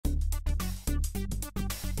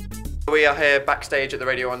We are here backstage at the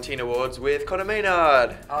Radio 1 Teen Awards with Conor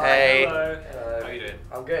Maynard. Hey. Hello. Hello. How are you doing?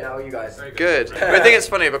 I'm good, how are you guys? Very Good. But I think it's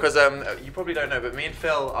funny because you probably don't know, but me and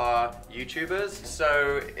Phil are YouTubers,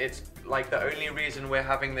 so it's like the only reason we're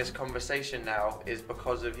having this conversation now is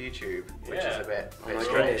because of YouTube, which is a bit Oh my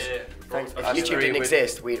goodness. Thanks. If YouTube didn't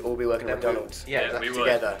exist, we'd all be working at McDonald's. Yeah, we would.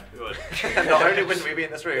 Together. We would. Not only wouldn't we be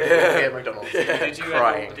in this room, we'd be at McDonald's. Did you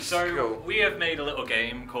Crying. So Cool. we have made a little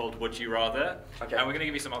game called Would You Rather, Okay. and we're going to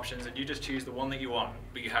give you some options, and you just choose the one that you want,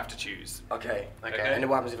 but you have to choose. Okay. Okay. And then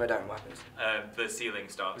what happens if I don't? What happens? The ceiling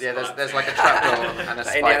starts. Yeah, there's collapsing. like a trapdoor and a Like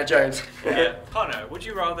spike. Indiana Jones. Yeah. Connor, would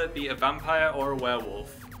you rather be a vampire or a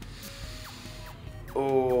werewolf?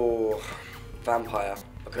 Oh, vampire.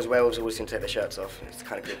 Because werewolves always seem to take their shirts off. It's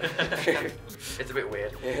kind of good. It's a bit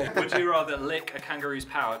weird. Would you rather lick a kangaroo's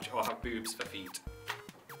pouch or have boobs for feet?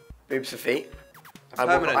 Boobs for feet. A I'd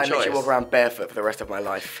permanent literally choice. walk around barefoot for the rest of my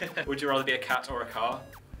life. Would you rather be a cat or a car?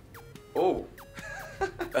 Oh.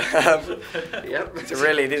 Yep. These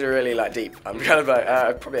are really like deep. I'm kind of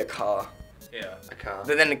like, probably a car. Yeah. A car.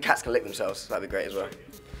 But then the cats can lick themselves, so that'd be great as well.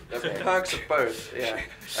 The perks of both,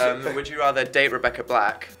 yeah. Would you rather date Rebecca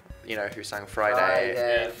Black, you know, who sang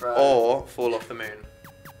Friday, or fall off the moon?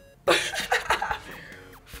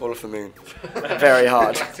 Fall off the moon. Very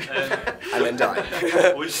hard. And then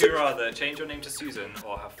die. Would you rather change your name to Susan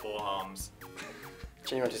or have 4 arms?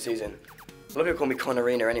 Change on to Susan. A lot of people call me Conor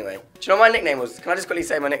Maynard anyway. Do you know what my nickname was? Can I just quickly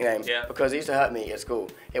say my nickname? Yeah. Because it used to hurt me at school.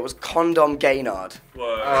 It was Condom Maynard.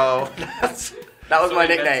 Whoa. Oh, That was So my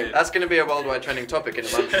invented. nickname. that's going to be a worldwide trending topic in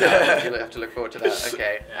a month now. You'll have to look forward to that.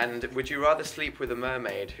 Okay. And would you rather sleep with a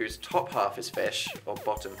mermaid whose top half is fish or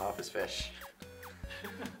bottom half is fish?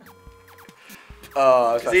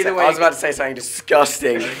 Oh, I was about to say something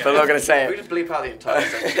disgusting, but I'm not going to say We it. just bleep out the entire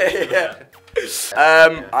sentence.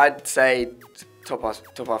 Yeah. I'd say top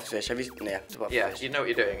half fish. Have you? Yeah, top half Yeah, fish. you know what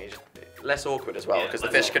you're doing. Less awkward as well, Yeah, because the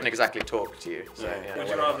less fish awkward. couldn't exactly talk to you. So, Yeah. yeah. Would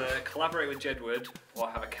you rather collaborate with Jedward or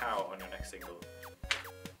have a cow on your next single?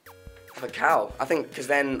 Have a cow. I think because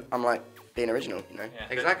then I'm like being original, you know. Yeah.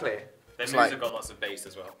 Exactly. Their It's moves like- have got lots of bass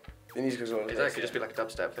as well. The musical's all. Exactly. It could just be like a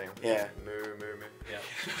dubstep thing. Yeah. Moo, moo, moo. Yeah.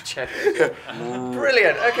 Check.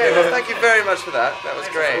 Brilliant. Okay, well, thank you very much for that. That was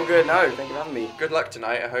All great. good. No, thank you for having me. Good luck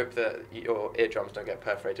tonight. I hope that your eardrums don't get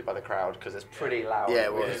perforated by the crowd because it's pretty loud. Yeah,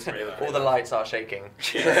 it with- was. Pretty loud. All the lights are shaking.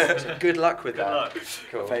 So good luck with Good that. luck.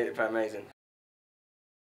 Cool. Amazing.